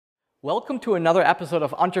Welcome to another episode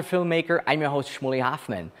of Entre Filmmaker. I'm your host, Shmuley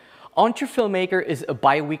Hoffman. Entre Filmmaker is a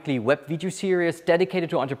bi-weekly web video series dedicated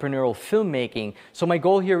to entrepreneurial filmmaking. So my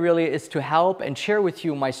goal here really is to help and share with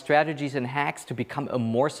you my strategies and hacks to become a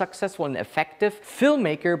more successful and effective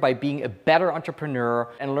filmmaker by being a better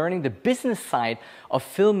entrepreneur and learning the business side of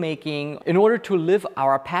filmmaking in order to live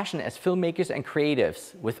our passion as filmmakers and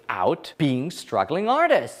creatives without being struggling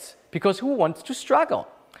artists. Because who wants to struggle?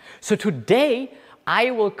 So today,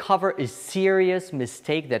 I will cover a serious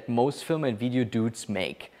mistake that most film and video dudes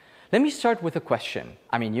make. Let me start with a question.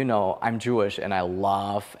 I mean, you know, I'm Jewish and I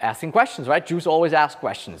love asking questions, right? Jews always ask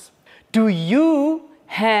questions. Do you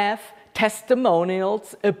have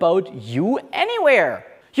testimonials about you anywhere?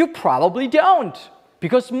 You probably don't,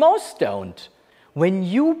 because most don't. When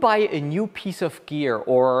you buy a new piece of gear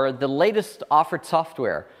or the latest offered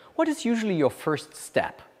software, what is usually your first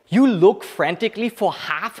step? You look frantically for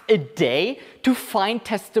half a day to find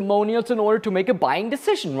testimonials in order to make a buying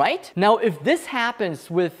decision, right? Now, if this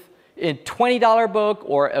happens with a $20 book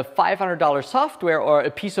or a $500 software or a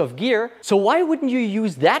piece of gear, so why wouldn't you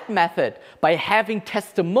use that method by having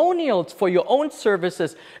testimonials for your own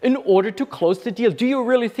services in order to close the deal? Do you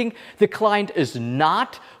really think the client is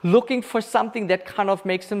not looking for something that kind of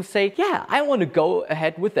makes them say, yeah, I want to go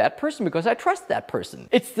ahead with that person because I trust that person?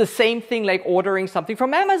 It's the same thing like ordering something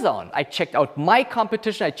from Amazon. I checked out my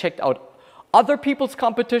competition, I checked out other people's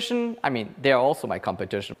competition. I mean, they're also my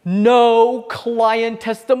competition. No client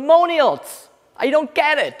testimonials. I don't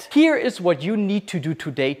get it. Here is what you need to do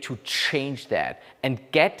today to change that and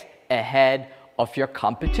get ahead of your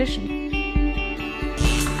competition.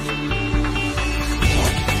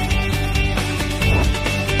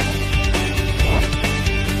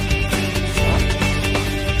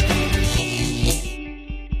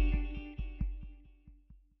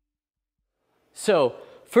 So,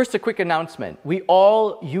 first, a quick announcement. We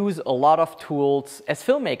all use a lot of tools as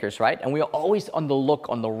filmmakers, right? And we are always on the look,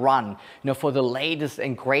 on the run, for the latest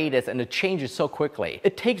and greatest, and it changes so quickly.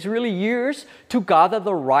 It takes really years to gather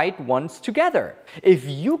the right ones together. If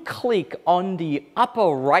you click on the upper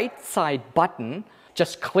right side button,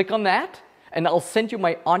 just click on that, and I'll send you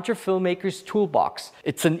my Entre Filmmakers Toolbox.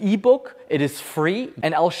 It's an ebook, it is free,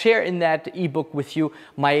 and I'll share in that ebook with you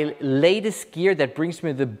my latest gear that brings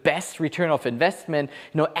me the best return of investment,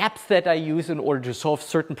 apps that I use in order to solve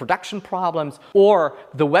certain production problems, or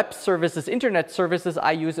the web services, internet services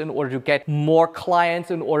I use in order to get more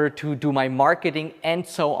clients, in order to do my marketing, and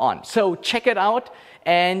so on. So check it out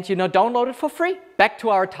and download it for free. Back to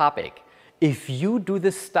our topic. If you do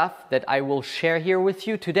the stuff that I will share here with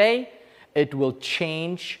you today, it will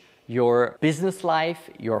change your business life,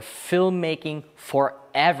 your filmmaking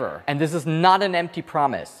forever. And this is not an empty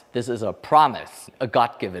promise. This is a promise, a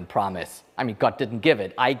God-given promise. I mean, God didn't give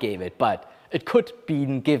it, I gave it, but it could be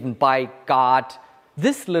given by God.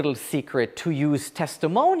 This little secret to use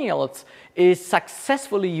testimonials is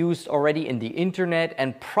successfully used already in the internet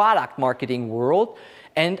and product marketing world.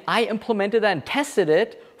 And I implemented that and tested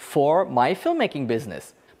it for my filmmaking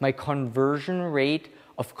business. My conversion rate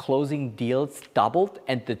of closing deals doubled,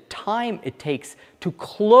 and the time it takes to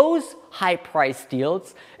close high-priced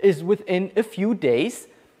deals is within a few days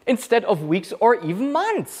instead of weeks or even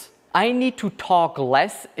months. I need to talk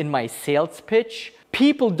less in my sales pitch.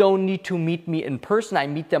 People don't need to meet me in person. I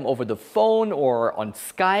meet them over the phone or on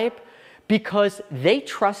Skype because they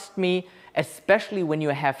trust me, especially when you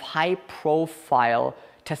have high-profile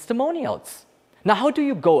testimonials. Now, how do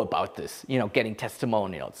you go about this, getting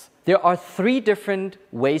testimonials? There are three different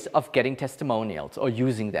ways of getting testimonials or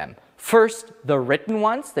using them. First, the written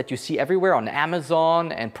ones that you see everywhere on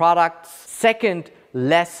Amazon and products. Second,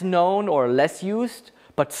 less known or less used,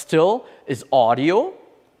 but still is audio,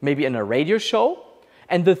 maybe in a radio show.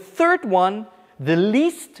 And the third one, the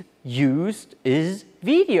least used, is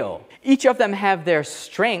video. Each of them have their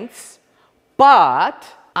strengths, but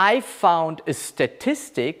I found a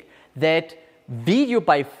statistic that video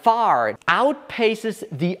by far outpaces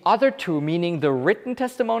the other two, meaning the written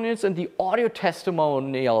testimonials and the audio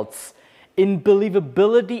testimonials, in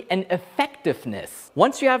believability and effectiveness.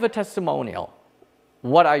 Once you have a testimonial,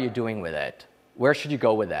 what are you doing with it? Where should you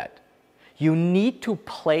go with that? You need to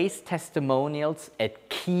place testimonials at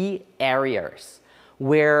key areas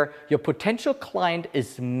where your potential client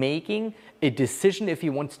is making a decision if he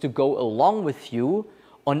wants to go along with you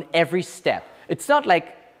on every step. It's not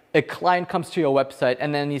like a client comes to your website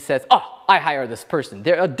and then he says, oh, I hire this person.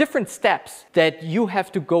 There are different steps that you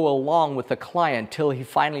have to go along with the client till he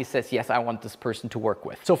finally says, yes, I want this person to work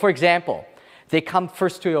with. So for example, they come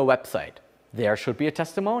first to your website. There should be a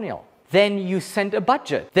testimonial. Then you send a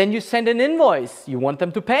budget. Then you send an invoice. You want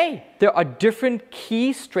them to pay. There are different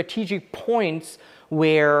key strategic points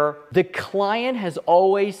where the client has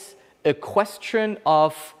always a question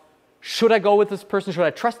of, should I go with this person? Should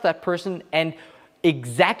I trust that person? And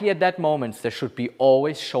exactly at that moment, there should be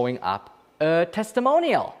always showing up a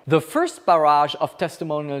testimonial. The first barrage of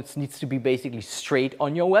testimonials needs to be basically straight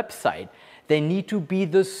on your website. They need to be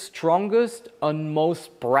the strongest and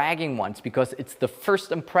most bragging ones because it's the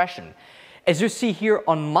first impression. As you see here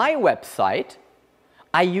on my website,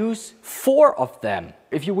 I use 4 of them.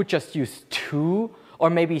 If you would just use 2 or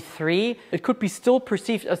maybe 3, it could be still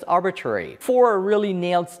perceived as arbitrary. 4 really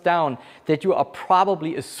nails down that you are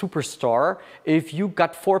probably a superstar if you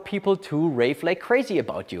got 4 people to rave like crazy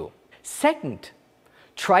about you. Second,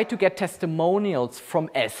 try to get testimonials from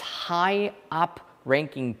as high up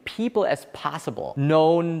ranking people as possible.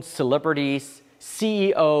 Known celebrities,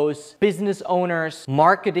 CEOs, business owners,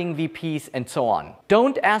 marketing VPs, and so on.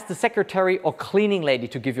 Don't ask the secretary or cleaning lady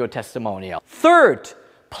to give you a testimonial. Third,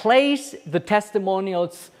 place the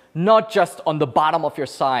testimonials not just on the bottom of your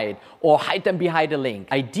site or hide them behind a link.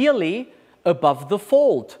 Ideally, above the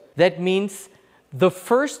fold. That means the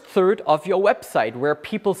first third of your website where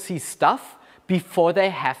people see stuff before they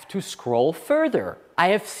have to scroll further. I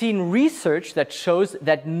have seen research that shows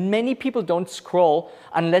that many people don't scroll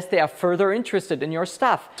unless they are further interested in your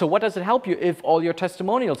stuff. So what does it help you if all your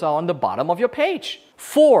testimonials are on the bottom of your page?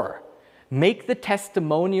 4, make the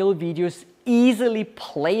testimonial videos easily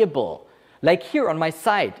playable. Like here on my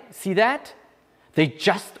site, see that? They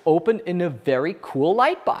just opened in a very cool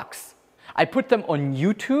lightbox. I put them on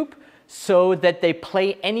YouTube so that they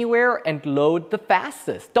play anywhere and load the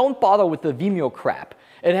fastest. Don't bother with the Vimeo crap.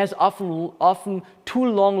 It has often too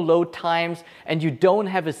long load times and you don't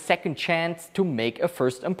have a second chance to make a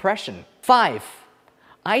first impression. 5,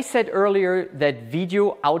 I said earlier that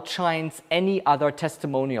video outshines any other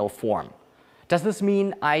testimonial form. Does this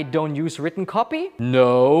mean I don't use written copy?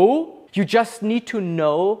 No. You just need to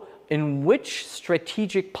know in which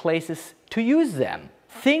strategic places to use them.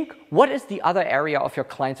 Think, what is the other area of your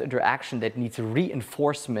client's interaction that needs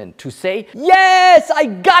reinforcement to say, yes, I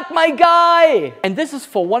got my guy! And this is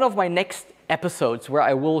for one of my next episodes where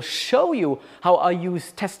I will show you how I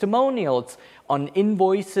use testimonials on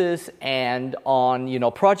invoices and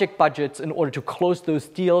on project budgets in order to close those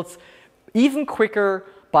deals even quicker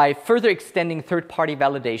by further extending third-party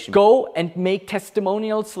validation. Go and make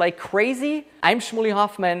testimonials like crazy. I'm Shmuley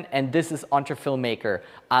Hoffman, and this is EntreFilmmaker.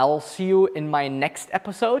 I'll see you in my next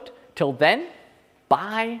episode. Till then,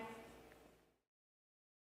 bye.